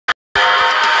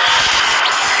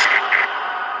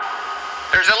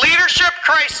leadership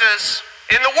crisis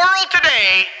in the world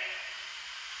today,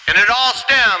 and it all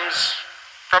stems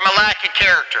from a lack of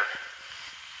character.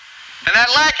 And that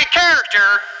lack of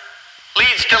character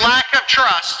leads to lack of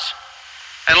trust,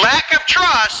 and lack of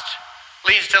trust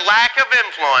leads to lack of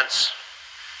influence,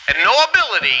 and no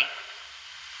ability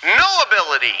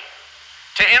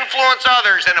to influence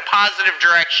others in a positive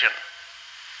direction,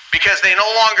 because they no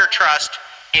longer trust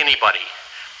anybody.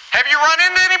 Have you run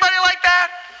into anybody like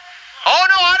that? Oh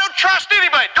no, I don't trust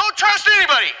anybody. Don't trust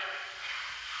anybody.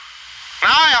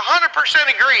 Now I 100%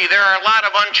 agree there are a lot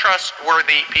of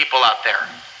untrustworthy people out there.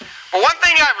 But one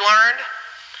thing I've learned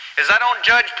is I don't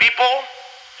judge people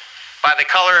by the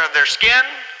color of their skin.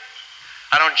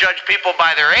 I don't judge people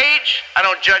by their age. I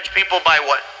don't judge people by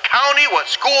what county, what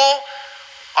school.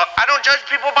 I don't judge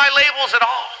people by labels at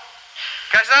all.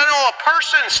 Because I know a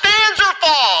person stands or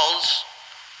falls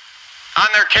on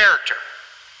their character.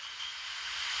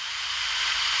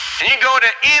 And you can go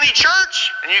to any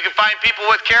church and you can find people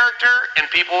with character and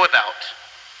people without.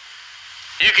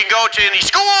 You can go to any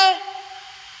school,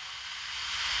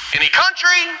 any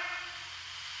country,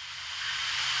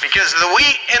 because the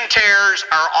wheat and tares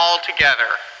are all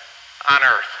together on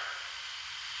earth.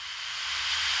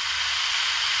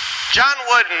 John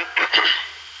Wooden,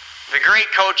 the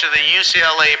great coach of the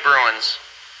UCLA Bruins,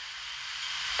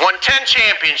 won 10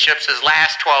 championships his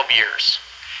last 12 years.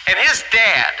 And his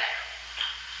dad,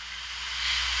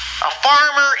 a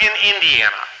farmer in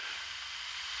Indiana,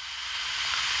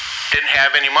 didn't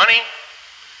have any money,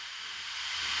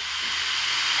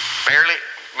 barely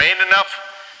made enough,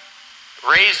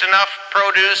 raised enough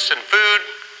produce and food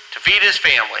to feed his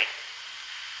family.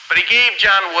 But he gave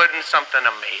John Wooden something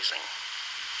amazing.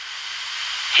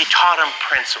 He taught him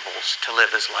principles to live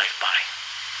his life by.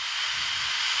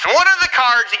 And one of the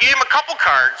cards, he gave him a couple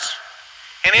cards,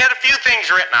 and he had a few things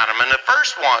written on them. And the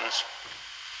first ones,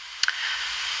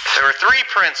 there were 3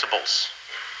 principles.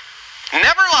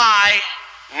 Never lie,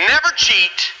 never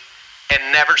cheat,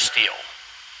 and never steal.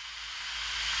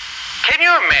 Can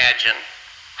you imagine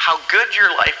how good your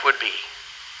life would be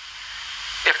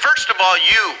if, first of all,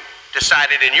 you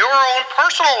decided in your own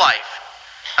personal life,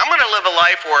 I'm going to live a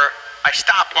life where I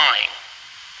stop lying,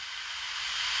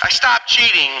 I stop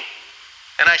cheating,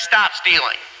 and I stop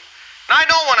stealing. Now I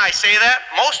know when I say that,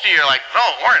 most of you are like, no,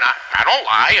 Orrin, I don't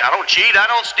lie, I don't cheat, I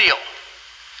don't steal.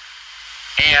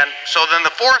 And so then the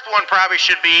 4th one probably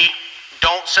should be,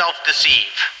 don't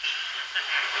self-deceive.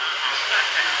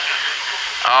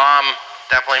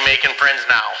 Definitely making friends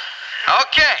now.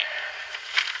 Okay,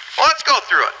 well, let's go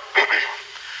through it.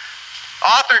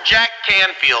 Author Jack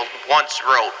Canfield once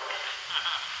wrote,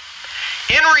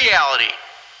 in reality,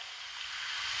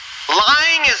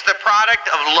 lying is the product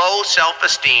of low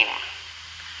self-esteem.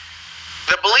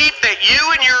 The belief that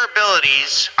you and your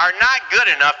abilities are not good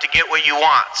enough to get what you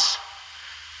want.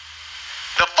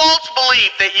 The false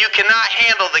belief that you cannot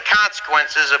handle the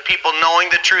consequences of people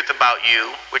knowing the truth about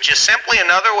you, which is simply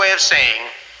another way of saying,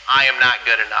 I am not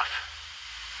good enough.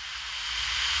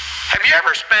 Have you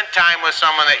ever spent time with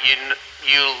someone that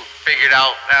you figured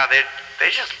out, they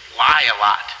just lie a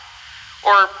lot?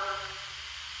 Or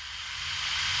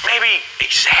maybe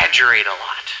exaggerate a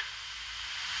lot?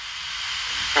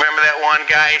 Remember that one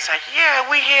guy? He's like, yeah,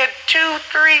 we had 2,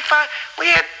 3, 5, we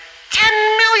had $10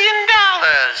 million.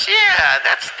 Yeah,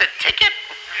 that's the ticket.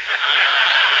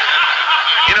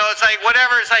 You know, it's like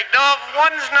whatever. It's like, no,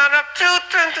 1's not enough. 2,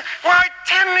 10, why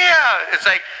 10? Yeah. It's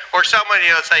like, or someone, you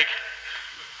know, it's like,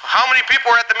 how many people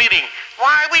were at the meeting?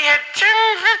 Why, we had 10,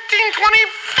 15, 20,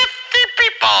 50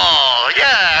 people.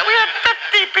 Yeah, we had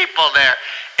 50 people there.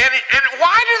 And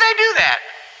why do they do that?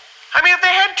 I mean, if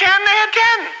they had 10, they had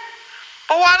 10.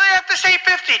 But why do they have to say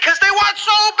 50? Because they want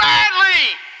so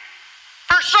badly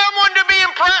for someone to be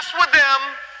impressed with them,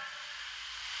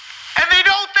 and they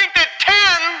don't think that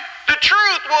 10, the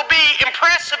truth, will be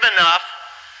impressive enough,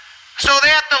 so they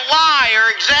have to lie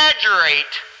or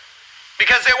exaggerate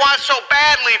because they want so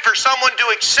badly for someone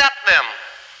to accept them.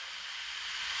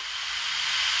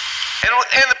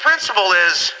 And the principle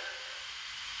is,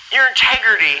 your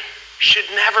integrity should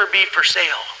never be for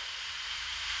sale.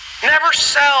 Never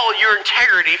sell your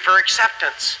integrity for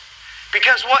acceptance.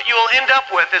 Because what you will end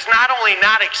up with is not only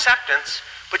not acceptance,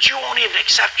 but you won't even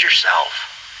accept yourself.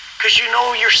 Because you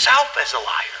know yourself as a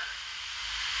liar.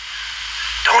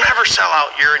 Don't ever sell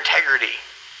out your integrity.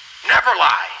 Never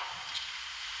lie.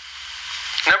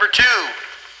 Number 2,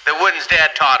 that Wooden's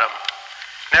dad taught him.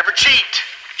 Never cheat.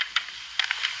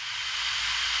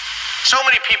 So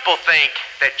many people think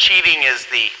that cheating is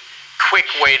the quick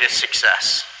way to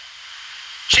success.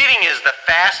 Cheating is the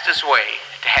fastest way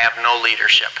to have no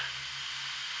leadership.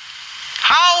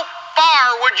 How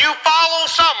far would you follow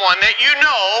someone that you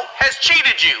know has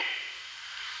cheated you?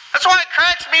 That's why it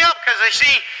cracks me up, because I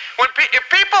see, if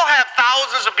people have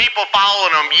thousands of people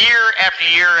following them year after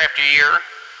year after year,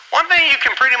 one thing you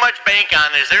can pretty much bank on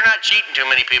is they're not cheating too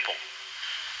many people.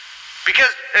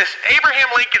 Because as Abraham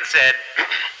Lincoln said,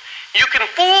 you can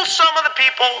fool some of the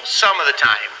people some of the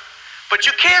time, but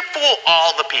you can't fool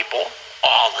all the people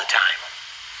all the time.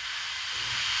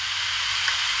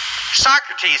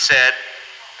 Socrates said,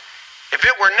 if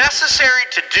it were necessary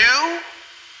to do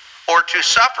or to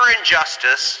suffer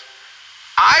injustice,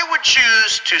 I would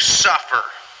choose to suffer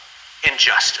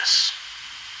injustice.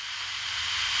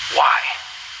 Why?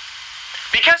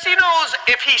 Because he knows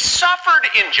if he suffered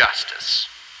injustice,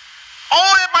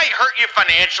 oh, it might hurt you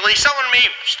financially. Someone may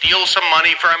steal some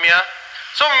money from you.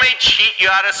 Someone may cheat you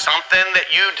out of something that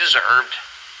you deserved.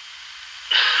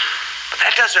 But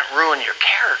that doesn't ruin your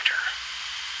character.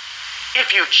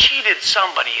 If you cheated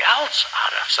somebody else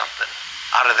out of something,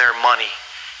 out of their money,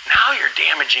 now you're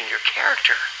damaging your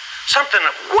character. Something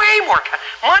way more.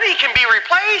 Money can be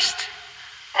replaced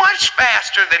much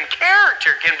faster than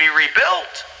character can be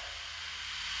rebuilt.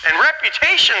 And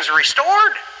reputation's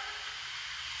restored.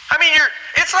 I mean,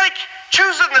 it's like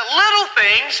choosing the little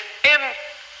things and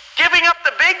giving up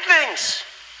the big things.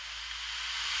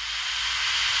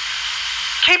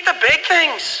 Keep the big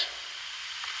things.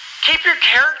 Keep your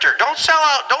character. Don't sell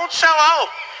out. Don't sell out.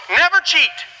 Never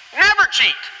cheat. Never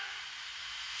cheat.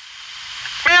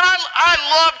 Man, I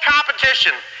love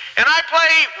competition. And I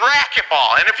play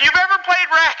racquetball. And if you've ever played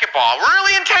racquetball,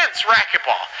 really intense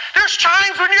racquetball, there's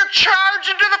times when you're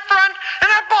charging to the front and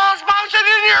that ball's bouncing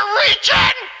and you're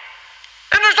reaching.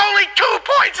 And there's only 2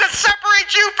 points that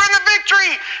separate you from the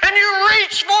victory. And you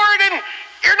reach for it and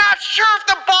you're not sure if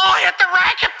the ball hit the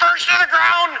racket first to the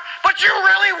ground, but you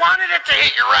really wanted it to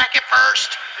hit your racket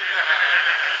first.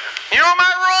 You know what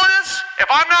my rule is? If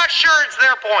I'm not sure, it's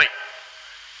their point.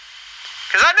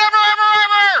 Because I never, ever,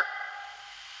 ever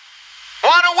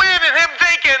want to win and him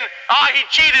thinking, oh, he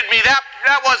cheated me,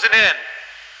 that wasn't in.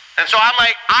 And so I'm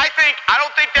like, I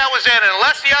don't think that was in,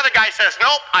 unless the other guy says,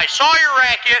 nope, I saw your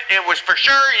racket, it was for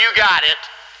sure you got it,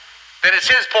 then it's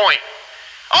his point.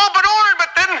 Oh, but Orrin, but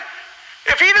then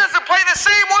if he doesn't play the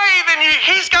same way, then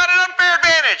he's got an unfair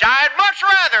advantage. I'd much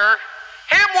rather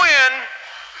him win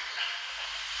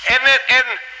and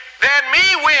then me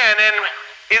win and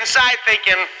inside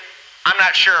thinking, I'm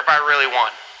not sure if I really won.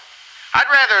 I'd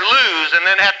rather lose and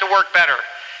then have to work better.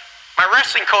 My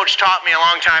wrestling coach taught me a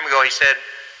long time ago, he said,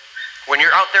 when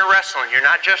you're out there wrestling, you're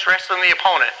not just wrestling the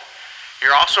opponent,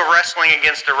 you're also wrestling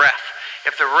against the ref.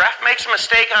 If the ref makes a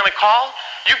mistake on a call,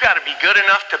 you've got to be good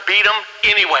enough to beat him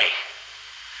anyway.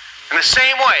 In the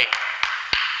same way,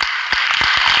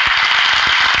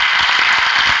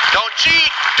 don't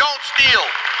cheat, don't steal.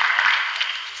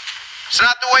 It's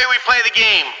not the way we play the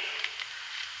game.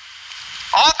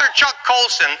 Author Chuck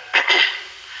Colson,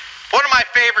 one of my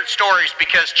favorite stories,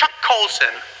 because Chuck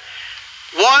Colson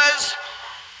was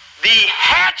the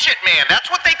hatchet man. That's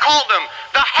what they called him,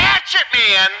 the hatchet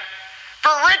man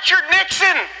for Richard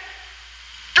Nixon.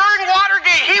 During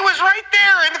Watergate, he was right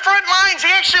there in the front lines.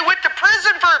 He actually went to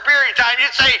prison for a period of time.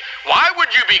 You'd say, why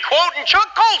would you be quoting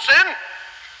Chuck Colson?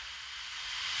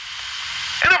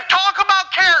 And talk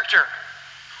about character.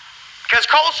 Because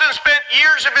Colson spent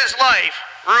years of his life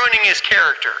ruining his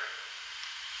character.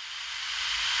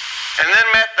 And then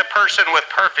met the person with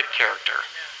perfect character.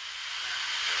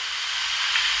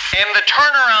 And the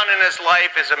turnaround in his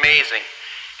life is amazing.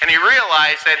 And he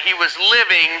realized that he was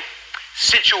living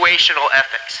situational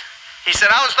ethics. He said,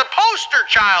 I was the poster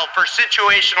child for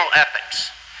situational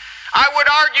ethics. I would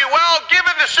argue, well,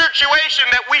 given the situation,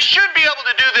 that we should be able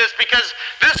to do this because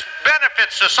this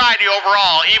benefits society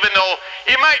overall, even though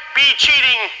it might be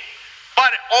cheating,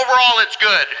 but overall it's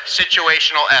good.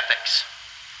 Situational ethics.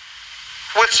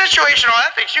 With situational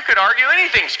ethics, you could argue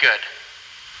anything's good.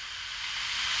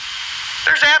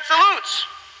 There's absolutes.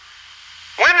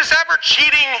 When is ever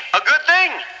cheating a good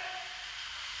thing?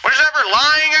 When is ever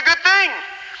lying a good thing?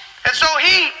 And so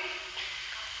he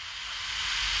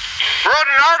wrote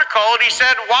an article and he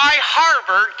said why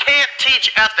Harvard can't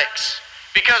teach ethics.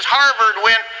 Because Harvard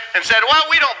went and said, well,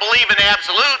 we don't believe in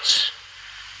absolutes.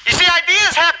 You see,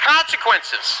 ideas have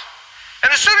consequences.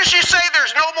 And as soon as you say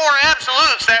there's no more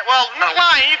absolutes, that, well, no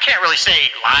lying, you can't really say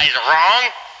lies are wrong.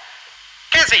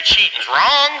 You can't say cheating's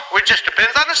wrong. It just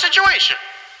depends on the situation.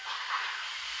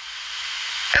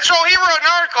 And so he wrote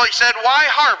an article, he said, why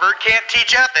Harvard can't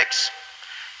teach ethics.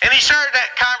 And he started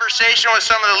that conversation with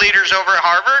some of the leaders over at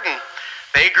Harvard, and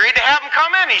they agreed to have him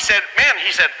come in. He said, man,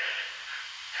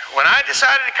 when I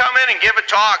decided to come in and give a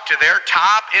talk to their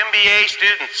top MBA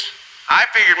students, I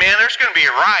figured, man, there's going to be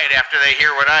a riot after they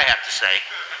hear what I have to say.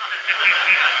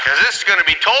 Because this is going to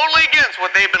be totally against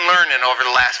what they've been learning over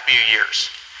the last few years.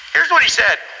 Here's what he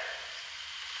said.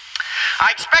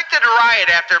 I expected a riot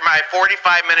after my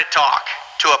 45-minute talk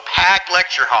to a packed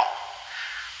lecture hall.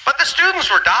 But the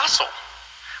students were docile.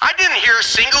 I didn't hear a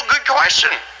single good question.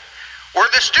 Were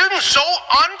the students so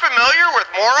unfamiliar with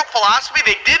moral philosophy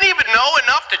they didn't even know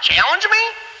enough to challenge me?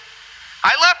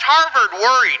 I left Harvard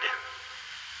worried.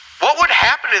 What would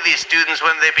happen to these students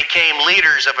when they became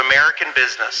leaders of American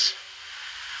business?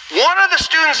 One of the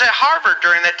students at Harvard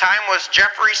during that time was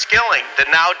Jeffrey Skilling, the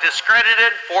now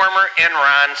discredited former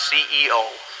Enron CEO.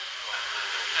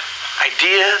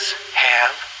 Ideas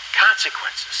have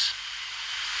consequences.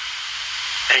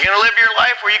 Are you going to live your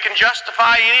life where you can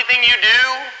justify anything you do?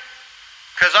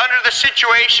 Because under the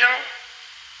situation,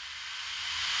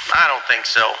 I don't think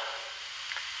so.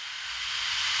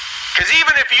 Because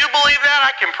even if you believe that,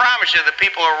 I can promise you the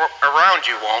people around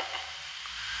you won't.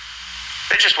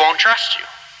 They just won't trust you.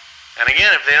 And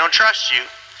again, if they don't trust you,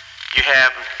 you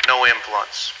have no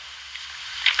influence.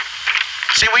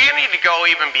 See, we need to go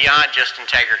even beyond just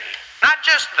integrity. Not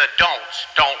just the don'ts.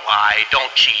 Don't lie,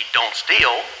 don't cheat, don't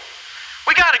steal.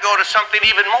 We got to go to something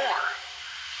even more.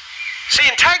 See,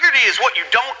 integrity is what you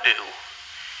don't do.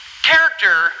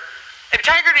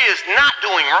 Integrity is not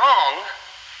doing wrong.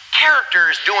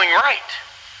 Character is doing right.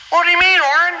 What do you mean,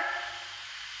 Orrin?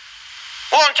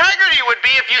 Well, integrity would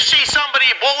be if you see somebody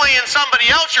bullying somebody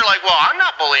else, you're like, well, I'm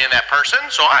not bullying that person,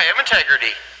 so I have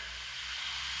integrity.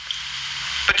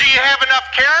 But do you have enough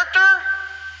character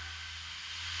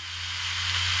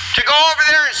to go over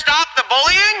there and stop the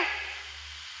bullying?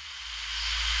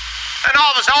 And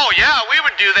all of us, oh yeah, we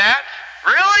would do that.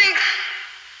 Really?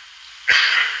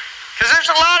 Because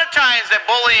there's a lot of times that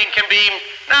bullying can be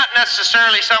not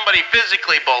necessarily somebody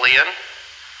physically bullying.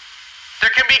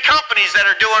 There can be companies that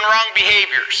are doing wrong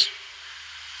behaviors.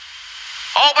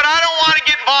 Oh, but I don't want to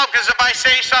get involved because if I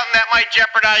say something that might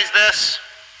jeopardize this.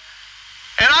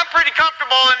 And I'm pretty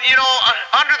comfortable and,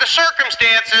 under the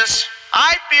circumstances,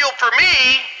 I feel for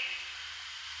me,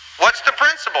 what's the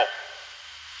principle?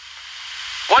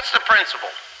 What's the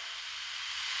principle?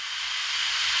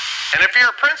 And if you're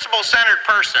a principle-centered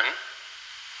person,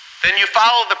 then you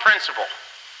follow the principle.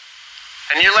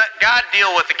 And you let God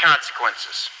deal with the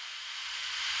consequences.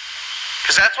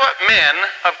 Because that's what men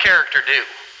of character do.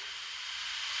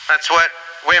 That's what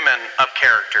women of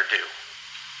character do.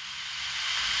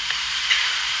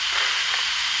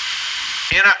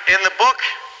 In the book,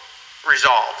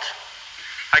 Resolved,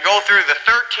 I go through the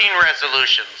 13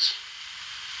 resolutions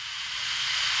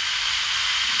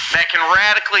that can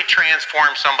radically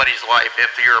transform somebody's life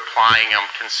if you're applying them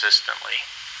consistently.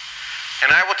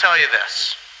 And I will tell you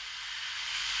this.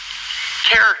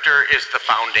 Character is the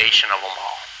foundation of them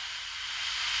all.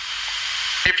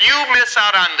 If you miss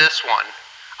out on this one,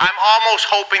 I'm almost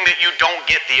hoping that you don't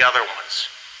get the other ones.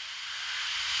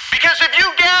 Because if you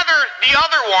gather the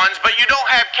other ones, but you don't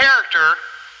have character,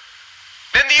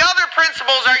 then the other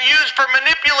principles are used for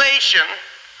manipulation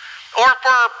or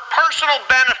for personal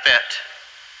benefit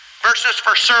versus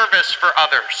for service for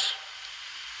others.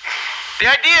 The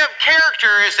idea of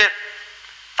character is it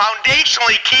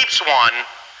foundationally keeps one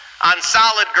on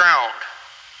solid ground.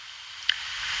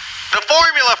 The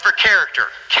formula for character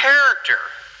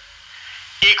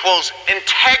equals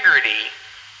integrity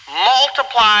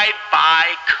multiplied by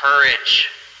courage.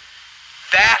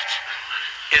 That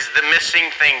is the missing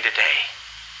thing today.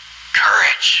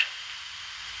 Courage.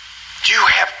 Do you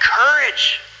have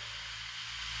courage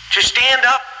to stand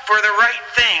up for the right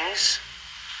things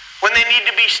when they need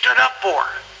to be stood up for?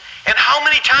 And how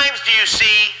many times do you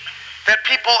see that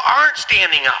people aren't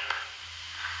standing up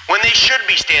when they should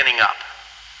be standing up?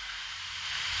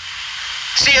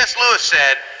 C.S. Lewis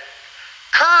said,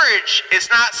 courage is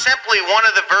not simply one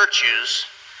of the virtues,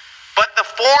 but the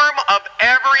form of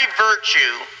every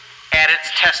virtue at its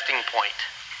testing point.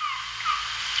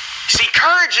 See,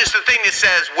 courage is the thing that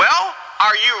says, well,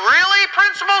 are you really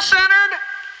principle-centered?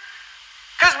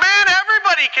 Because, man,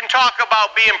 everybody can talk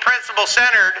about being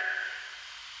principle-centered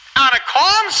on a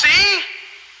calm sea.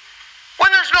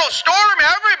 When there's no storm,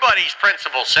 everybody's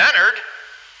principle-centered.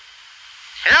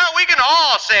 Yeah, we can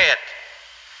all say it.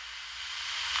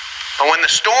 But when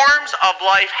the storms of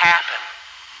life happen,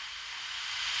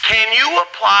 can you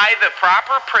apply the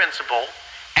proper principle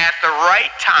at the right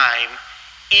time,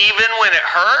 even when it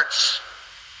hurts?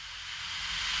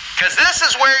 Because this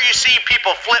is where you see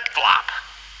people flip-flop.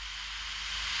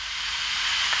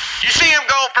 You see them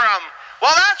go from,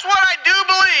 well, that's what I do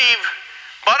believe,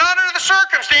 but under the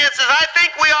circumstances, I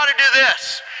think we ought to do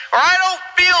this. Or I don't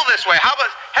feel this way.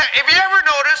 Have you ever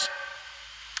noticed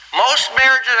Most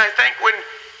marriages, I think,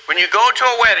 when you go to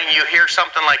a wedding, you hear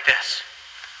something like this.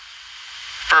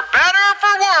 For better or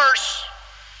for worse,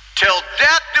 till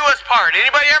death do us part.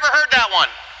 Anybody ever heard that one?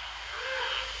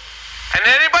 And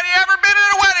anybody ever been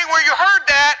at a wedding where you heard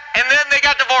that and then they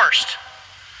got divorced?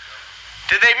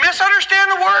 Did they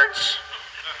misunderstand the words?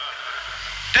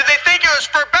 Did they think it was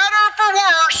for better or for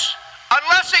worse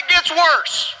unless it gets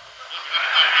worse?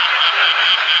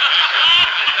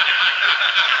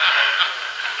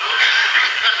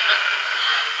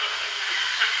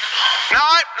 Now,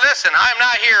 listen, I'm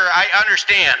not here. I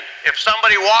understand. If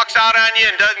somebody walks out on you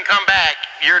and doesn't come back,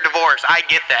 you're divorced. I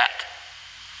get that.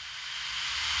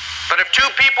 But if two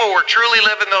people were truly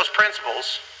living those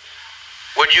principles,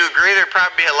 would you agree there'd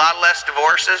probably be a lot less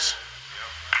divorces?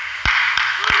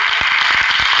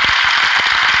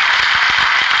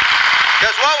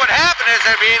 Because what would happen is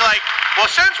it'd be like, well,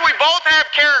 since we both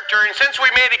have character and since we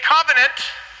made a covenant,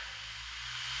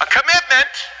 a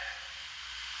commitment,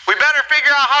 we better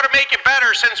figure out how to make it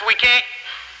better since we can't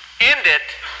end it.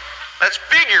 Let's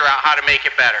figure out how to make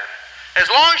it better. As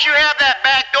long as you have that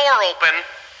back door open,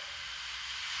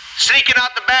 sneaking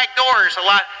out the back door is a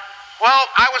lot. Well,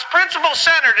 I was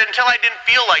principle-centered until I didn't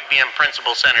feel like being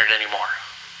principle-centered anymore.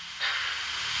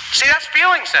 See, that's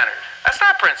feeling-centered. That's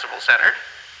not principle-centered.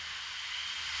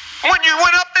 When you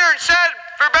went up there and said,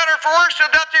 for better or for worse, till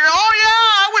death, you go, oh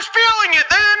yeah, I was feeling it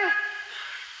then.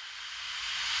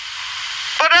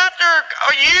 But after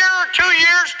a year, 2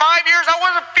 years, 5 years, I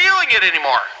wasn't feeling it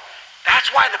anymore. That's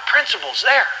why the principle's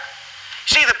there.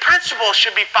 See, the principle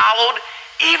should be followed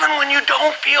even when you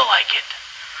don't feel like it.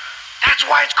 That's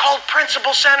why it's called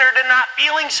principle-centered and not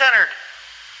feeling-centered.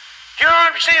 You know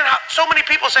what I'm saying? So many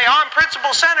people say, oh, I'm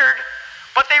principle-centered,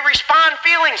 but they respond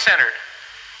feeling-centered.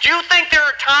 Do you think there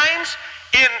are times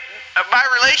in my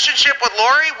relationship with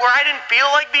Lori where I didn't feel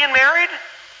like being married?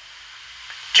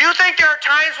 Do you think there are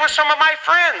times with some of my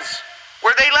friends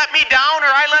where they let me down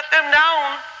or I let them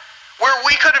down, where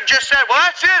we could have just said, well,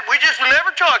 that's it. We just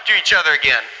never talk to each other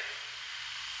again.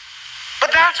 But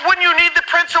that's when you need the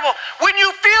principle. When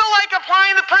you feel like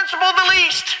applying the principle the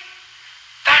least,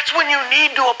 that's when you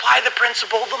need to apply the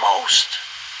principle the most.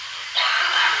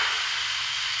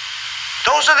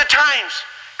 Those are the times.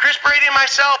 Chris Brady and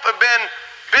myself have been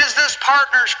business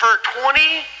partners for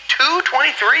 22,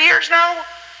 23 years now.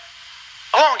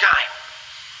 A long time.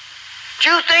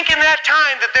 Do you think in that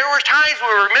time that there were times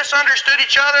where we misunderstood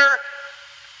each other?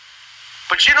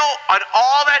 But you know, on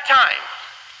all that time,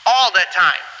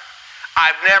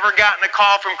 I've never gotten a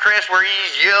call from Chris where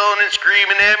he's yelling and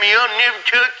screaming at me, I'll never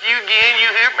talk to you again,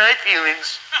 you hurt my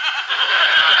feelings.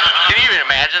 Can you even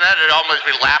imagine that? It'd almost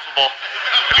be laughable.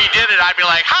 If he did it, I'd be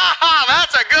like, ha ha,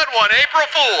 that's a good one, April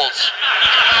Fools.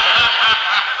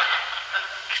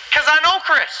 Because I know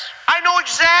Chris. I know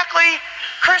exactly.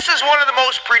 Chris is one of the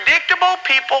most predictable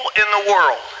people in the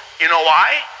world. You know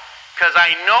why? Because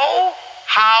I know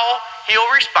how he'll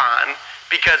respond,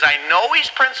 because I know he's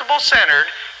principle-centered,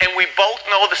 and we both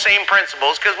know the same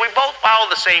principles because we both follow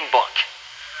the same book.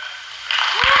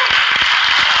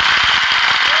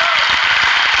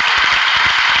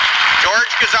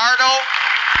 George Gazzardo,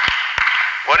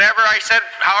 whatever I said,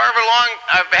 however long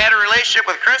I've had a relationship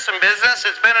with Chris in business,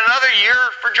 it's been another year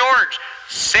for George.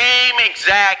 Same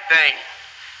exact thing.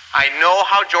 I know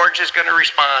how George is going to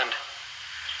respond.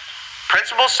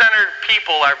 Principle-centered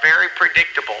people are very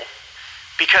predictable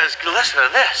because, listen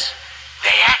to this,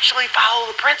 they actually follow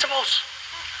the principles,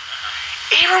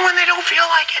 even when they don't feel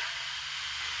like it.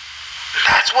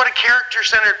 That's what a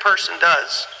character-centered person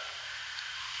does.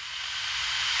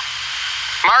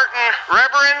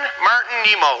 Reverend Martin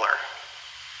Niemöller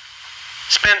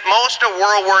spent most of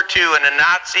World War II in a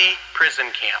Nazi prison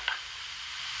camp.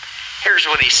 Here's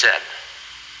what he said.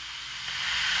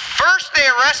 First, they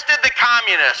arrested the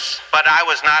communists, but I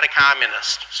was not a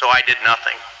communist, so I did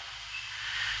nothing.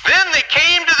 Then they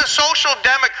came to the Social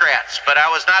Democrats, but I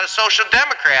was not a Social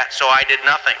Democrat, so I did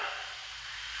nothing.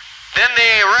 Then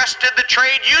they arrested the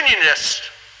trade unionists,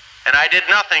 and I did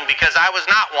nothing because I was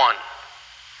not one.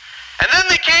 And then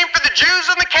they came for the Jews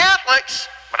and the Catholics,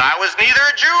 but I was neither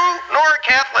a Jew nor a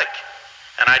Catholic,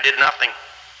 and I did nothing.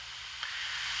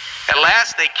 At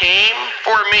last they came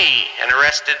for me and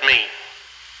arrested me,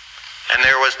 and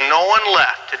there was no one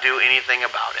left to do anything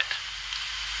about it.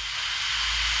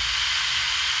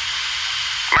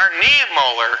 Martin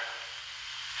Niemöller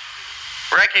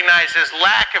recognized his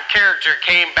lack of character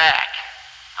came back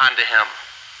onto him.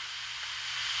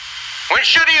 When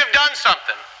should he have done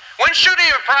something? When should he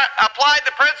have applied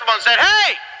the principle and said,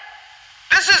 hey,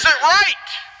 this isn't right?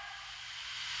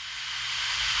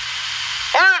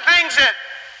 One of the things that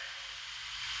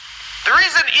the The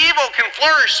reason evil can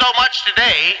flourish so much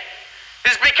today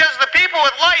is because the people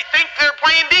with light think they're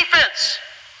playing defense.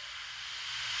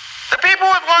 The people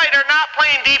with light are not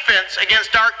playing defense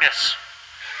against darkness.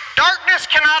 Darkness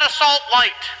cannot assault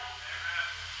light.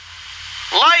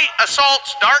 Light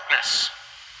assaults darkness.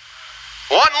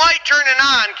 One light turning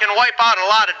on can wipe out a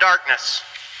lot of darkness.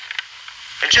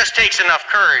 It just takes enough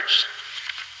courage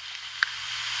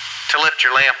to lift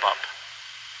your lamp up.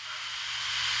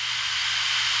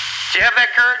 Do you have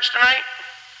that courage tonight?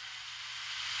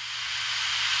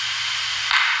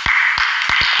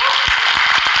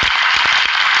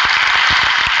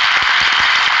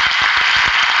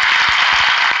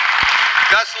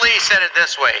 Gus Lee said it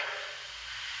this way: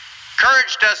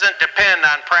 courage doesn't depend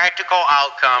on practical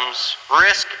outcomes,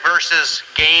 risk versus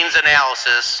gains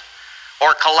analysis,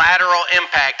 or collateral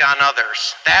impact on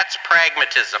others. That's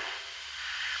pragmatism.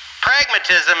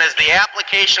 Pragmatism is the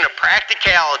application of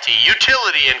practicality,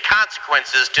 utility, and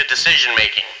consequences to decision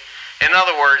making. In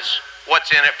other words,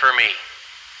 what's in it for me?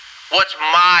 What's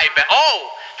my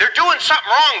they're doing something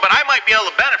wrong, but I might be able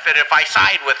to benefit if I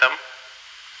side with them.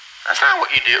 That's not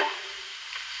what you do.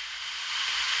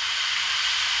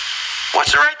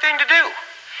 What's the right thing to do?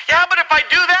 Yeah, but if I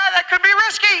do that, that could be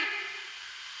risky.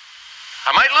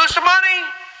 I might lose some money,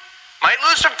 might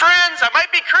lose some friends, I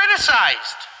might be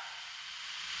criticized.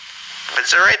 If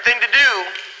it's the right thing to do,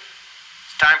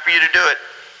 it's time for you to do it.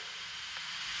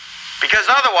 Because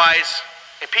otherwise,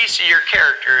 a piece of your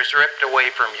character is ripped away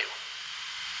from you.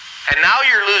 And now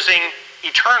you're losing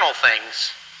eternal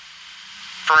things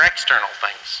for external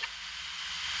things.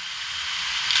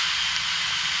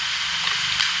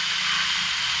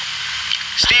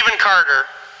 Stephen Carter,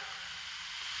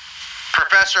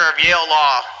 professor of Yale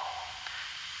Law,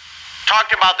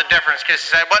 talked about the difference because he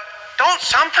said, but don't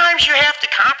sometimes you have to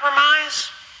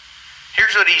compromise?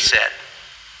 Here's what he said.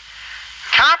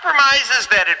 Compromises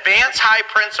that advance high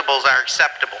principles are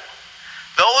acceptable.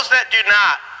 Those that do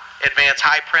not advance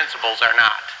high principles are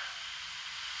not.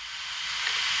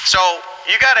 So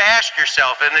you got to ask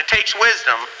yourself, and it takes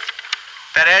wisdom,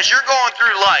 that as you're going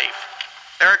through life,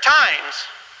 there are times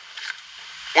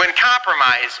when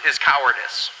compromise is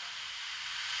cowardice.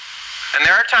 And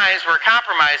there are times where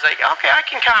compromise, like, okay, I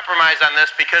can compromise on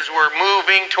this because we're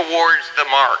moving towards the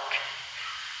mark.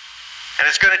 And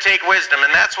it's going to take wisdom,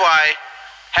 and that's why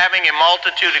having a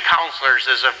multitude of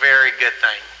counselors is a very good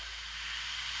thing.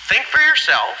 Think for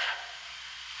yourself,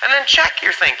 and then check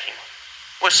your thinking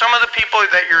with some of the people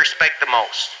that you respect the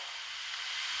most.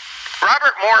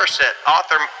 Author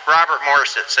Robert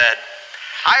Morissette said,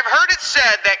 I've heard it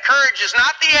said that courage is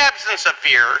not the absence of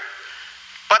fear,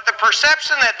 but the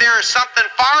perception that there is something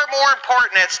far more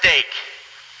important at stake.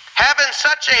 Having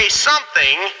such a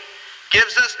something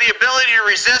gives us the ability to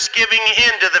resist giving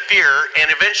in to the fear and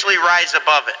eventually rise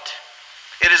above it.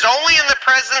 It is only in the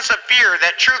presence of fear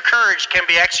that true courage can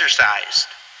be exercised.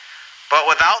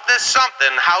 But without this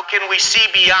something, how can we see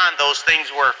beyond those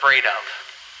things we're afraid of?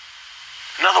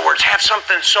 In other words, have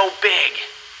something so big,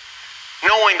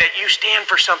 knowing that you stand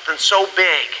for something so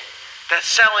big that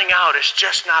selling out is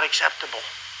just not acceptable.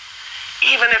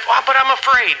 Even if, but I'm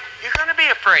afraid. You're going to be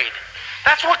afraid.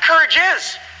 That's what courage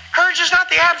is. Courage is not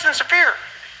the absence of fear.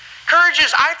 Courage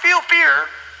is, I feel fear,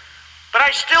 but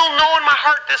I still know in my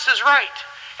heart this is right.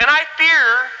 And I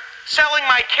fear selling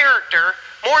my character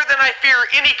more than I fear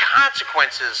any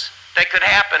consequences that could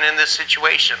happen in this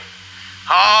situation.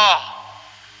 Oh,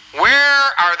 where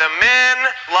are the men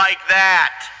like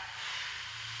that?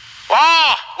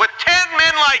 Oh, with 10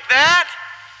 men like that,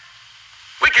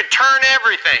 we could turn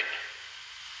everything.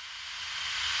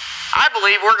 I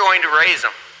believe we're going to raise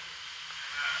them.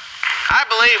 I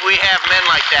believe we have men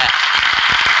like that.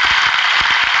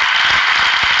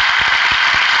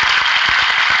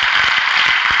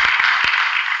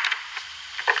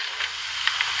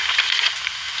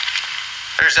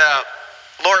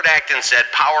 Lord Acton said,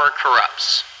 power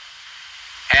corrupts.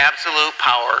 Absolute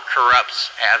power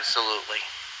corrupts absolutely.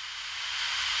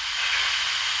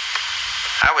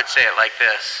 I would say it like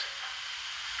this.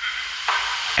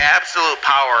 Absolute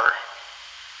power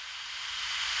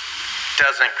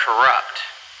doesn't corrupt,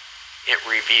 it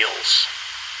reveals.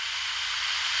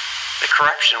 The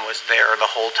corruption was there the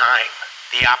whole time.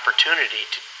 The opportunity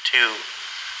to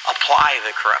apply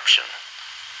the corruption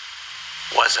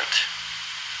wasn't.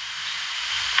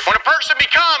 When a person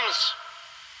becomes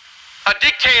a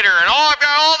dictator and I've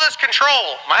got all this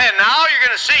control, man, now you're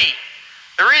going to see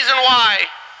the reason why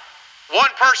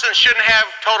one person shouldn't have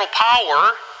total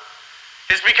power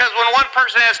is because when one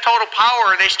person has total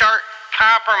power, they start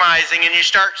compromising and you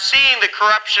start seeing the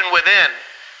corruption within.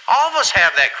 All of us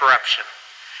have that corruption.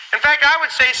 In fact, I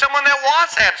would say someone that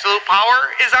wants absolute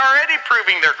power is already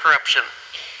proving their corruption.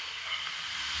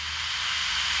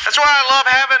 That's why I love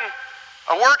having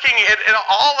working in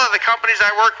all of the companies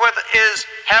I work with is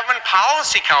having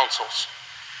policy councils.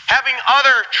 Having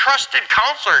other trusted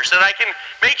counselors that I can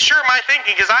make sure my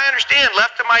thinking, because I understand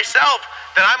left to myself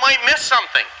that I might miss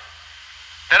something,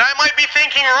 that I might be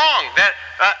thinking wrong, that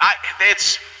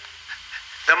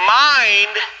the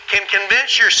mind can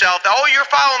convince yourself that, oh, you're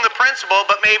following the principle,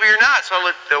 but maybe you're not. So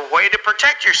the way to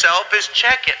protect yourself is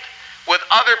check it with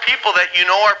other people that you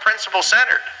know are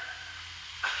principle-centered.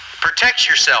 Protect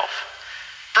yourself.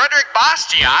 Frederick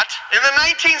Bastiat in the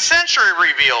 19th century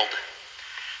revealed,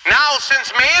 now,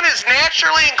 since man is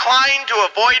naturally inclined to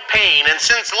avoid pain, and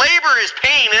since labor is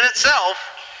pain in itself,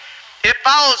 it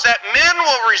follows that men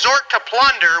will resort to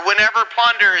plunder whenever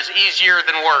plunder is easier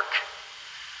than work.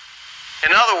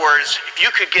 In other words, if you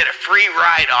could get a free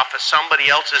ride off of somebody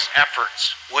else's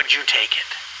efforts, would you take it?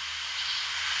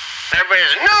 Everybody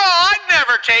says, no, I'd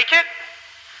never take it.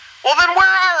 Well, then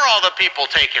where are all the people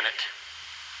taking it?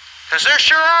 Because there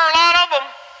sure are a lot of them.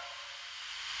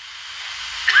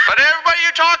 But everybody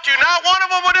you talk to, not one of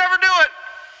them would ever do it.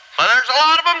 But there's a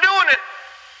lot of them doing it.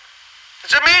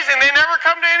 It's amazing. They never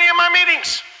come to any of my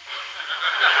meetings.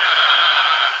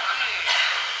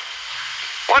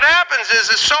 What happens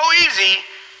is it's so easy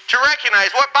to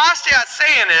recognize. What Bastiat's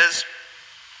saying is,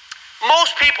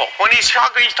 most people, when he's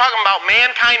talking about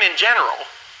mankind in general,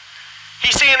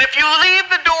 he's saying if you leave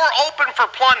the door open for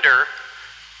plunder,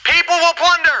 people will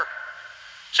plunder.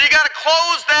 So you got to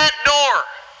close that door.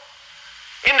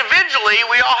 Individually,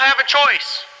 we all have a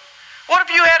choice. What if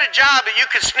you had a job that you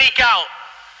could sneak out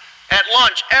at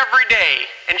lunch every day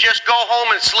and just go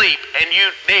home and sleep, and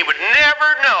they would never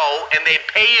know, and they'd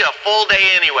pay you a full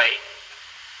day anyway?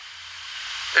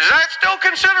 Is that still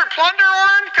considered plunder,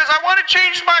 Orrin? Because I want to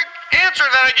change my answer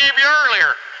that I gave you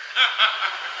earlier.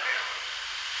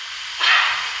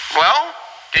 Well,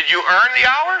 did you earn the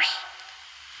hours?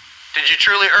 Did you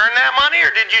truly earn that money, or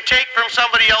did you take from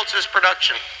somebody else's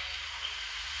production?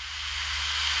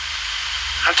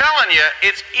 I'm telling you,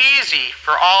 it's easy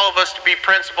for all of us to be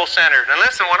principle-centered. And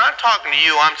listen, when I'm talking to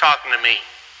you, I'm talking to me.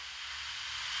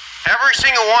 Every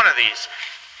single one of these.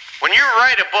 When you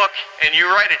write a book and you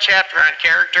write a chapter on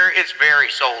character, it's very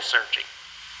soul-searching.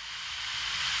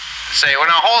 Say, well,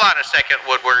 now hold on a second,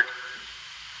 Woodward.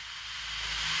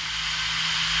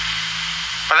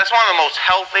 But that's one of the most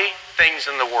healthy things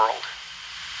in the world.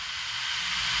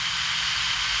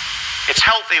 It's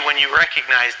healthy when you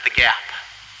recognize the gap,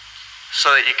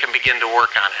 so that you can begin to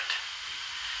work on it.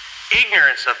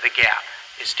 Ignorance of the gap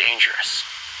is dangerous.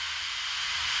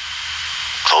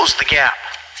 Close the gap.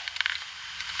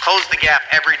 Close the gap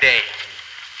every day.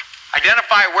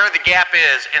 Identify where the gap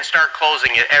is and start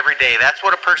closing it every day. That's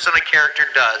what a person of character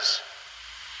does.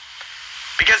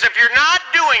 Because if you're not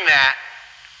doing that,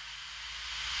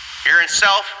 you're in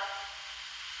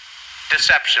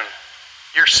self-deception.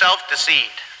 You're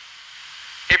self-deceived.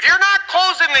 If you're not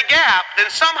closing the gap, then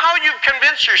somehow you've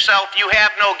convinced yourself you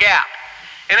have no gap.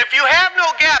 And if you have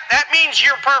no gap, that means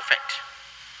you're perfect.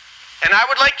 And I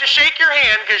would like to shake your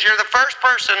hand because you're the first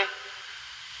person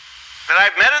that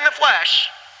I've met in the flesh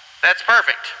that's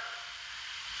perfect.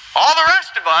 All the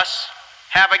rest of us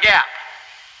have a gap.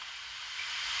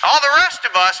 All the rest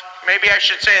of us, maybe I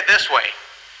should say it this way,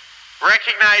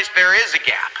 recognize there is a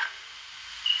gap.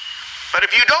 But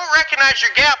if you don't recognize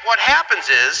your gap, what happens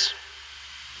is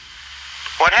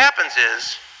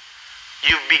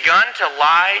you've begun to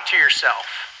lie to yourself.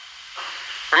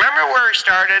 Remember where we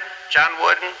started? John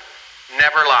Wooden,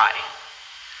 never lie.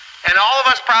 And all of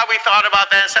us probably thought about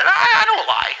that and said, I don't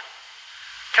lie.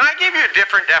 Can I give you a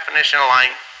different definition of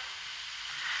lying?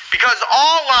 Because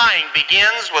all lying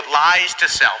begins with lies to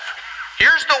self.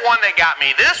 Here's the one that got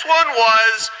me. This one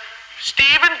was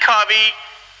Stephen Covey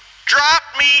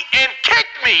dropped me and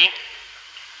kicked me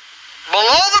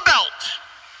below the belt.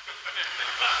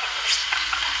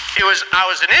 I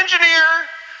was an engineer.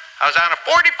 I was on a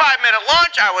 45-minute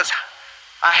lunch. I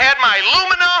had my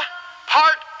Lumina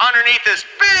part underneath this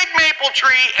big maple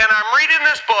tree, and I'm reading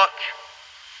this book.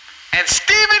 And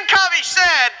Stephen Covey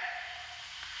said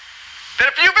that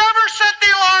if you've ever set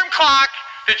the alarm clock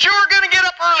that you were going to get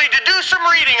up early to do some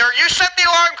reading, or you set the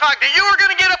alarm clock that you were going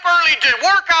to get up early to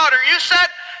work out, or you set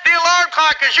the alarm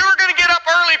clock because you were going to get up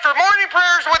early for morning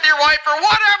prayers with your wife, or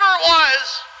whatever it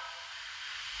was,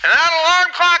 and that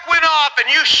alarm clock went off and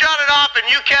you shut it off and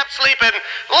you kept sleeping,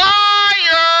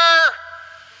 liar!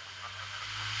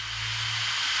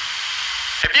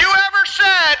 If you ever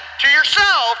said to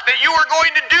yourself that you were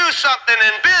going to do something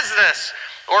in business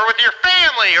or with your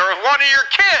family or with one of your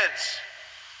kids,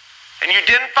 and you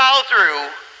didn't follow through,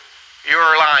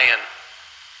 you're lying.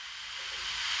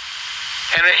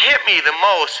 And it hit me the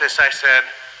most as I said,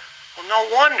 well,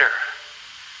 no wonder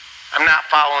I'm not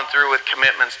following through with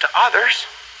commitments to others.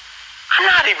 I'm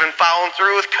not even following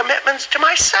through with commitments to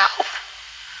myself.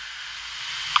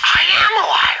 I am a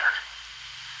liar.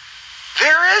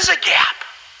 There is a gap.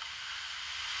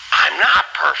 I'm not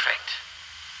perfect.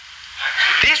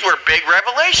 These were big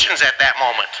revelations at that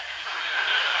moment.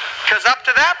 Because up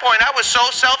to that point, I was so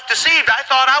self-deceived. I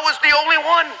thought I was the only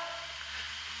one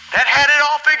that had it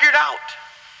all figured out.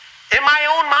 In my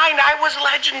own mind, I was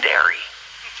legendary.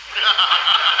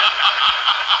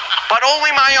 But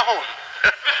only my own.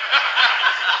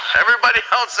 Everybody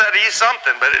else said he's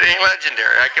something, but it ain't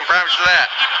legendary. I can promise you that.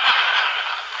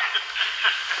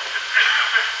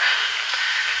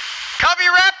 Covey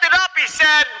wrapped it up. He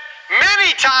said,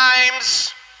 many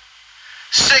times,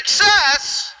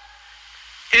 success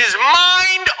is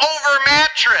mind over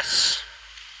mattress.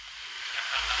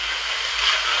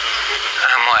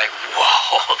 I'm like,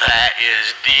 whoa, that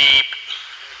is deep.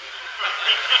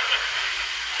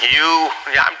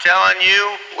 I'm telling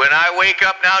you, when I wake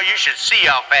up now, you should see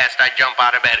how fast I jump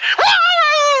out of bed.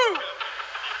 Woo!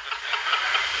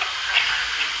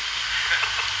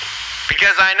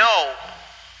 Because I know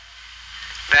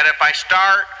that if I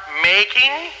start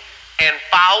making and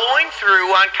following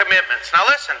through on commitments. Now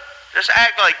listen, just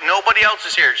act like nobody else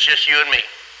is here. It's just you and me.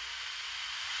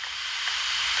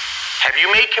 Have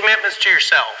you made commitments to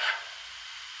yourself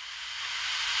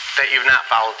that you've not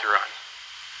followed through on?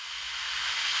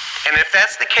 And if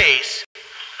that's the case,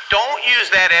 don't use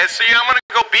that as, see, I'm going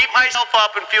to go beat myself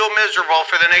up and feel miserable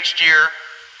for the next year.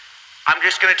 I'm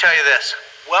just going to tell you this.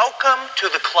 Welcome to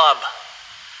the club.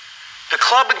 The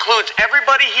club includes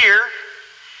everybody here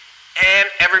and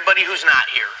everybody who's not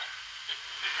here.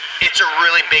 It's a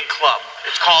really big club.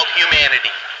 It's called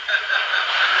humanity.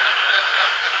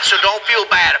 So don't feel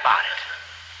bad about it.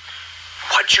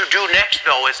 What you do next,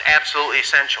 though, is absolutely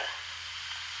essential.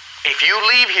 If you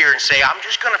leave here and say, I'm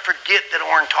just going to forget that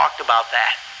Orrin talked about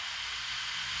that,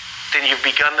 then you've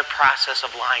begun the process of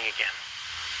lying again.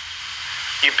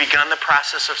 You've begun the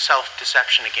process of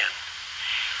self-deception again.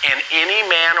 And any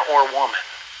man or woman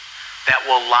that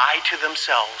will lie to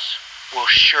themselves will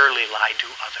surely lie to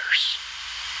others.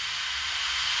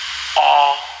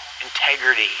 All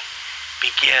integrity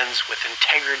begins with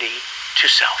integrity to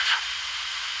self.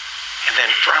 And then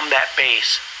from that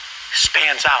base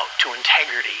spans out to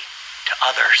integrity to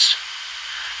others.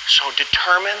 So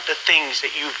determine the things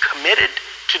that you've committed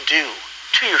to do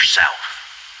to yourself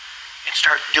and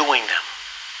start doing them.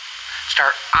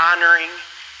 Start honoring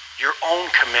your own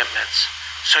commitments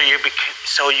so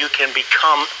you can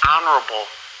become honorable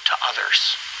to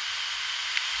others.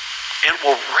 It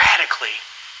will radically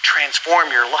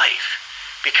transform your life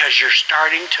because you're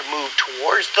starting to move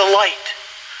towards the light,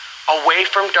 away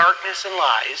from darkness and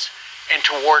lies, and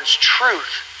towards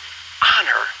truth,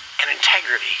 honor, and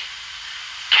integrity,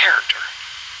 character.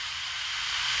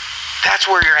 That's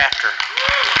where you're after.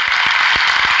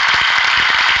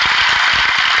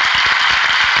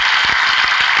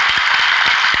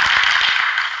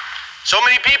 So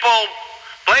many people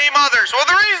blame others. Well,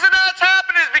 the reason that's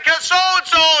happened is because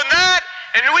so-and-so and that,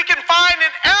 and we can find,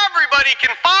 and everybody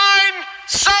can find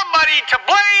somebody to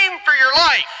blame for your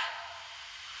life.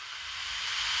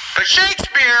 But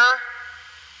Shakespeare,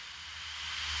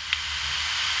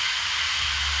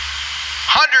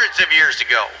 hundreds of years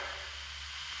ago,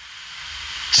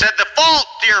 said the fault,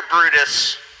 dear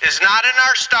Brutus, is not in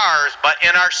our stars, but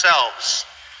in ourselves,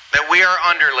 that we are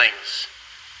underlings.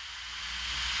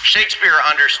 Shakespeare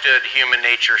understood human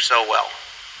nature so well.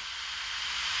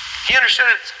 He understood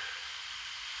it.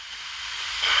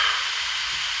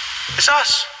 It's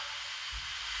us.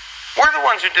 We're the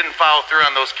ones who didn't follow through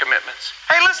on those commitments.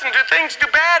 Hey, listen, do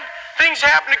bad things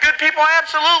happen to good people?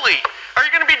 Absolutely. Are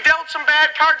you going to be dealt some bad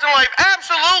cards in life?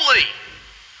 Absolutely.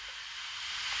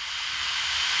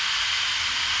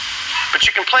 But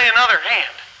you can play another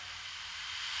hand.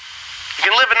 You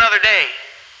can live another day.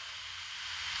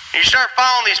 And you start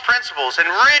following these principles and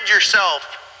rid yourself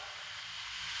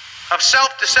of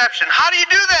self-deception. How do you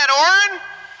do that, Orrin?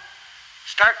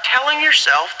 Start telling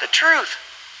yourself the truth.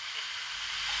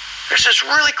 There's this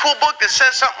really cool book that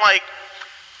says something like,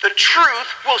 the truth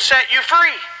will set you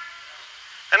free.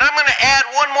 And I'm going to add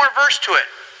one more verse to it.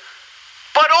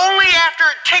 But only after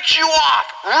it ticks you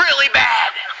off really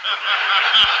bad.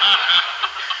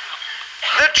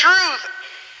 The truth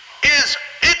is,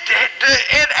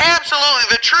 it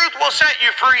absolutely, the truth will set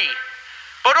you free.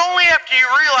 But only after you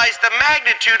realize the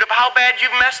magnitude of how bad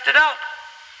you've messed it up.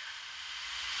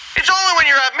 It's only when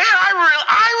you're like, man, I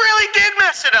really did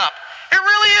mess it up. It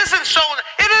really isn't so.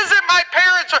 It isn't my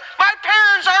parents. My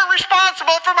parents aren't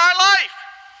responsible for my life.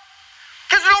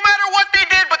 Because no matter what they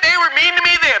did, but they were mean to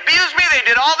me, they abused me, they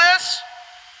did all this.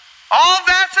 All of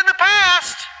that's in the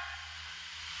past.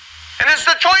 And it's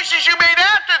the choices you made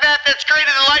after that that's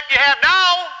created the life you have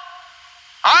now.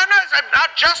 I'm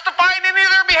not justifying any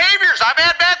of their behaviors. I've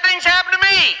had bad things happen to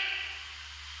me.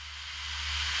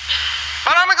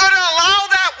 But I'm going to allow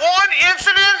that one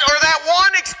incident or that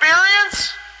one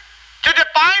experience to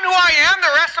define who I am the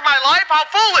rest of my life? How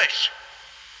foolish.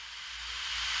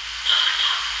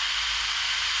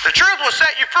 The truth will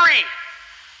set you free.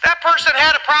 That person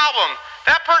had a problem.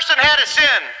 That person had a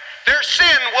sin. Their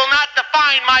sin will not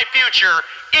define my future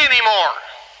anymore.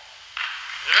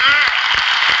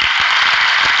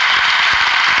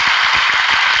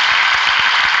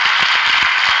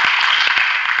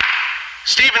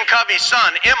 Stephen Covey's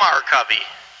son, M.R. Covey,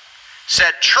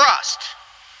 said trust.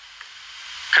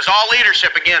 Because all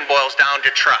leadership, again, boils down to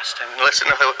trust. And listen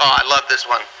to, I love this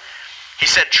one. He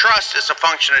said trust is a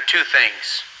function of two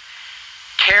things: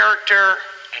 character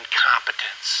and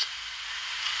competence.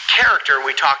 Character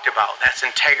we talked about. That's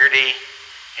integrity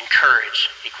and courage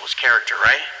equals character,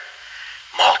 right?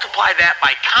 Multiply that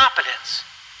by competence.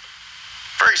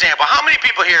 For example, how many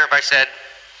people here have I said,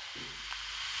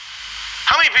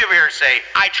 how many people here say,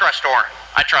 I trust Orrin?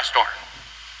 I trust Orrin.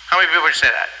 How many people would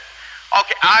say that?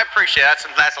 Okay, I appreciate it.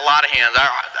 That's a lot of hands.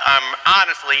 I'm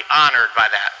honestly honored by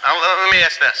that. Now, let me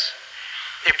ask this.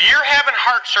 If you're having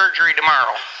heart surgery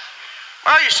tomorrow,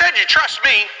 well, you said you trust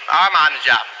me. I'm on the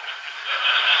job.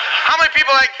 How many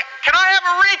people are like, can I have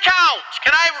a recount?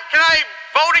 Can I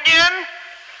vote again?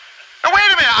 Now, wait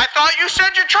a minute. I thought you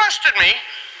said you trusted me.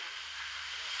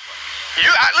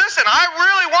 Listen, I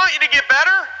really want you to get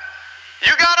better. You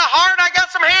got a heart, I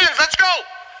got some hands. Let's go.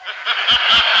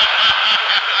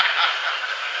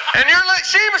 And you're like,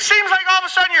 seems like all of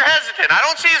a sudden you're hesitant. I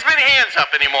don't see as many hands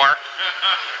up anymore.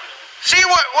 See,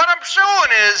 what I'm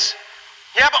showing is,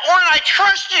 yeah, but Orrin, I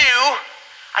trust you.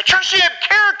 I trust you have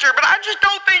character, but I just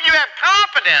don't think you have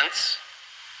competence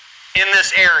in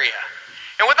this area.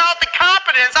 And without the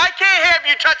competence, I can't have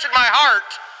you touching my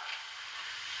heart.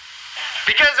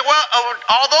 Because, well,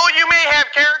 although you may have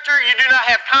character, you do not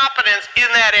have competence in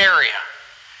that area.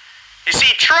 You see,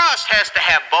 trust has to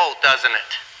have both, doesn't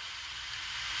it?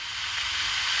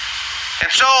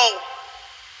 And so,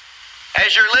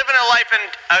 as you're living a life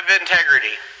of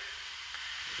integrity,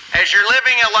 as you're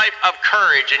living a life of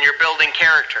courage and you're building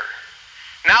character,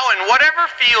 now in whatever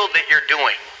field that you're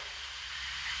doing,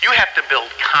 you have to build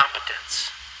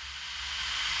competence.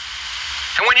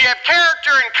 And when you have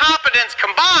character and competence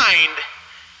combined,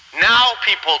 now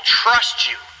people trust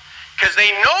you because they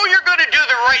know you're going to do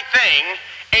the right thing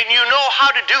and you know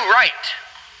how to do right.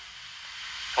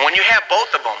 And when you have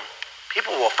both of them,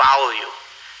 people will follow you.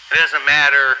 It doesn't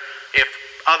matter if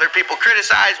other people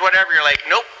criticize, whatever. You're like,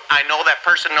 nope, I know that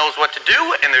person knows what to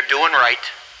do and they're doing right.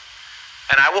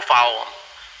 And I will follow them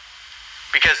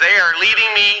because they are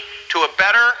leading me to a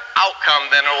better outcome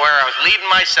than where I was leading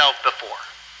myself before.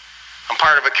 I'm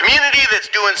part of a community that's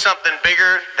doing something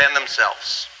bigger than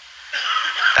themselves.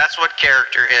 That's what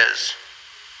character is.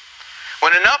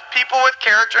 When enough people with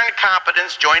character and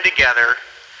competence join together,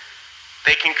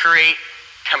 they can create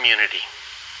community.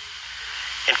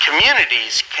 And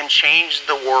communities can change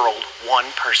the world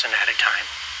one person at a time.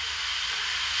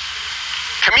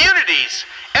 Communities,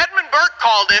 Edmund Burke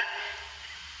called them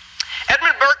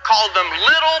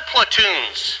little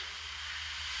platoons.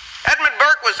 Edmund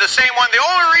Burke was the same one. The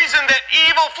only reason that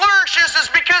evil flourishes is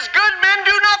because good men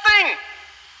do nothing.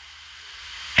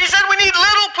 He said we need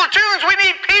little platoons. We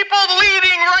need people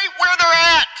leading right where they're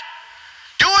at.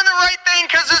 Doing the right thing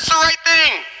because it's the right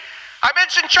thing. I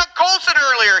mentioned Chuck Colson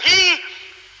earlier. He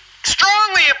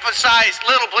strongly emphasized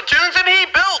little platoons and he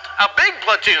built a big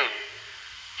platoon.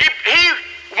 He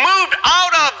moved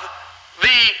out of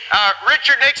the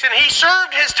Richard Nixon. He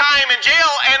served his time in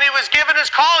jail and he was given his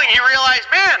calling. He realized,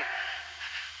 man,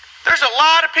 there's a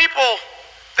lot of people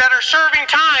that are serving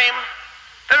time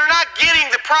that are not getting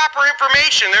the proper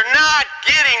information. They're not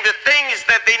getting the things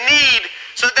that they need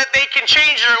so that they can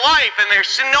change their life. And they're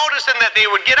noticing that they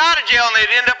would get out of jail and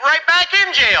they'd end up right back in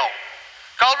jail.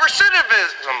 Called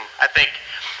recidivism, I think.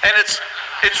 And it's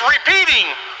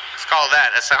repeating. Let's call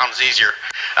that. That sounds easier.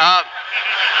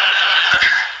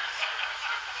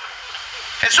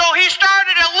 And so he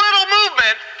started a little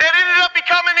movement that ended up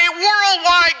becoming a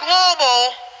worldwide, global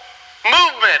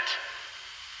movement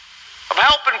of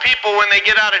helping people when they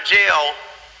get out of jail,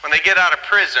 when they get out of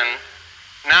prison,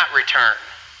 not return.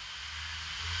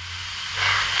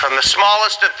 From the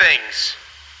smallest of things,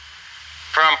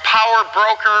 from power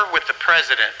broker with the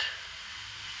president,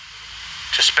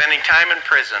 to spending time in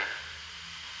prison,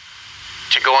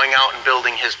 to going out and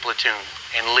building his platoon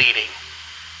and leading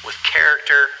with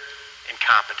character and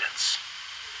competence.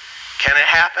 Can it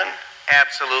happen?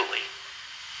 Absolutely.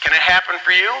 Can it happen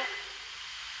for you?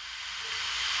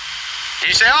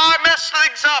 You say, oh, I messed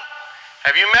things up.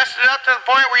 Have you messed it up to the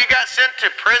point where you got sent to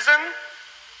prison?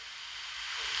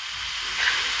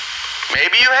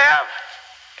 Maybe you have,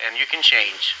 and you can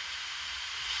change.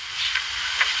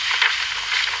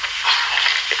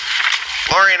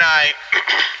 Lori and I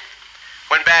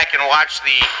went back and watched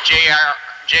the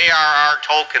J.R.R.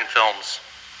 Tolkien films,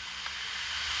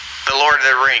 The Lord of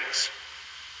the Rings.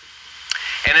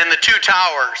 And in The Two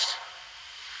Towers,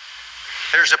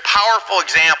 there's a powerful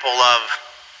example of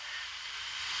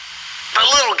the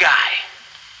little guy,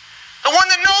 the one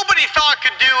that nobody thought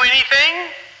could do anything,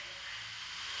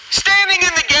 standing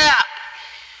in the gap.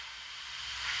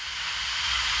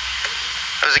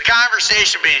 There was a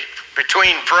conversation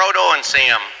between Frodo and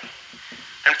Sam.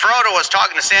 And Frodo was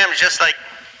talking to Sam just like,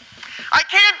 I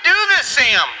can't do this,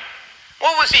 Sam.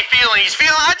 What was he feeling? He's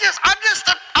feeling, I'm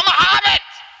a hobbit.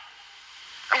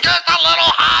 I'm just a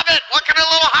little hobbit. What can a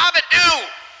little hobbit do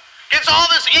against all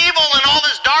this evil and all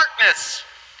this darkness?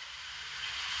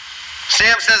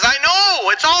 Sam says, I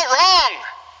know, it's all wrong.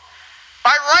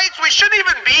 By rights, we shouldn't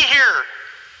even be here.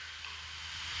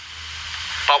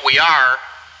 But we are.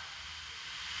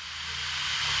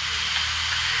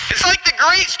 It's like the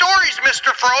great stories,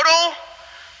 Mr. Frodo.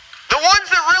 The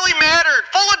ones that really mattered,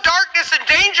 full of darkness and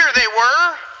danger they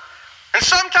were. And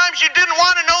sometimes you didn't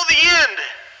want to know the end.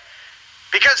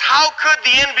 Because how could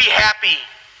the end be happy?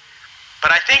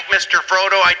 But I think, Mr.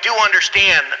 Frodo, I do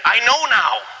understand. I know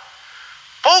now.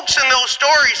 Folks in those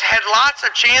stories had lots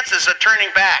of chances of turning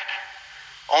back.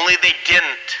 Only they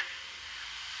didn't.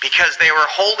 Because they were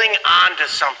holding on to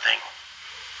something.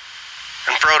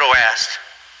 And Frodo asked,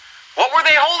 what were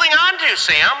they holding on to,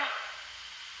 Sam?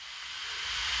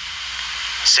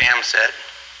 Sam said,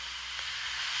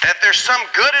 that there's some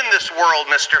good in this world,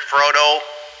 Mr. Frodo,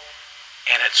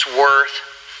 and it's worth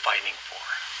fighting for.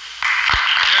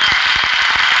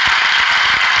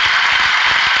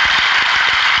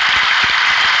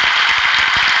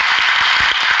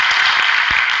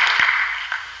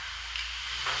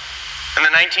 In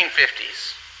the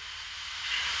 1950s,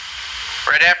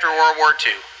 right after World War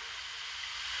II,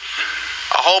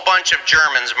 a whole bunch of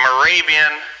Germans,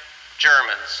 Moravian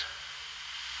Germans,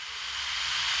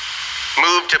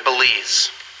 moved to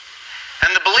Belize.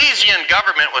 And the Belizean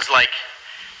government was like,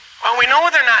 well, we know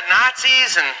they're not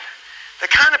Nazis and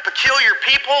they're kind of peculiar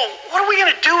people. What are we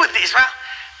going to do with these? Well,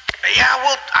 yeah,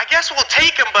 I guess we'll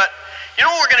take them, but you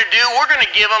know what we're going to do? We're going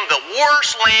to give them the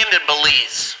worst land in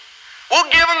Belize. We'll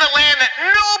give them the land that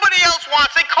nobody else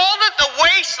wants. They called it the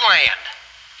wasteland.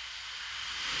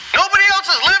 Nobody else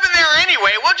is living there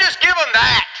anyway. We'll just give them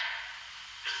that.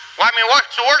 Well, I mean,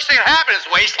 what's the worst thing that happened is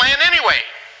wasteland anyway.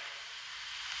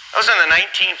 That was in the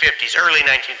 1950s, early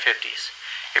 1950s.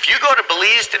 If you go to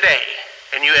Belize today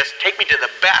and you take me to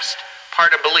the best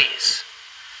part of Belize,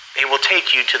 they will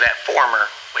take you to that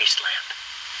former wasteland.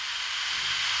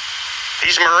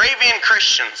 These Moravian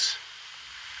Christians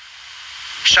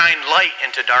shined light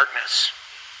into darkness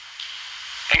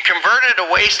and converted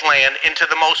a wasteland into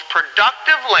the most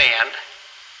productive land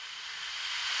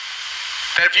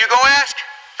that if you go ask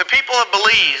the people of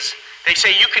Belize, they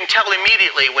say you can tell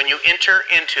immediately when you enter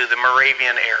into the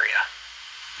Moravian area.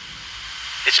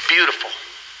 It's beautiful.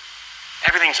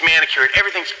 Everything's manicured.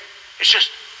 It's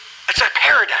a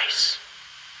paradise.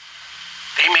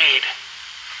 They made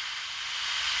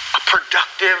a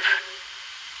productive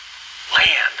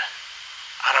land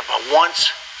out of a once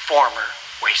former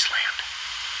wasteland.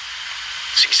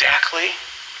 It's exactly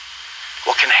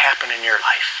what can happen in your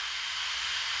life.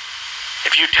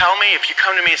 If you come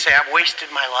to me and say, I've wasted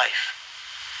my life.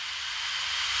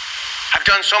 I've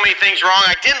done so many things wrong.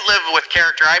 I didn't live with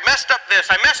character. I messed up this.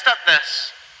 I messed up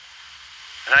this.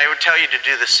 And I would tell you to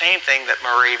do the same thing that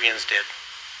Moravians did.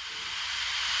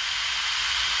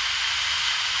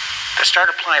 To start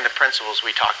applying the principles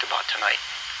we talked about tonight.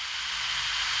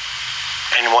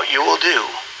 And what you will do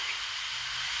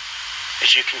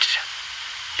is you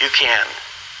can,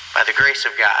 by the grace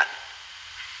of God,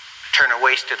 turn a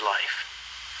wasted life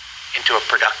into a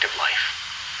productive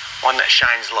life. One that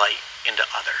shines light into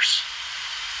others.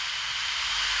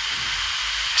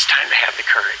 It's time to have the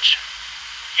courage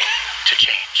to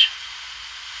change.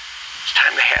 It's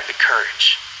time to have the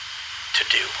courage to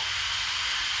do.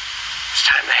 It's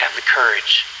time to have the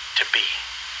courage to be.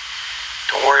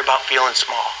 Don't worry about feeling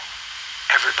small.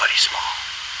 Everybody's small.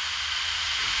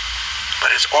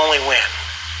 But it's only when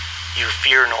you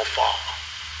fear no fall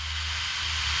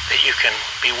that you can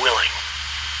be willing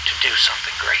to do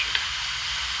something great.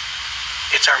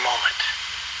 It's our moment.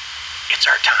 It's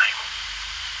our time.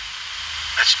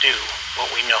 Let's do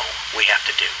what we know we have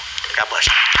to do. God bless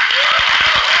you.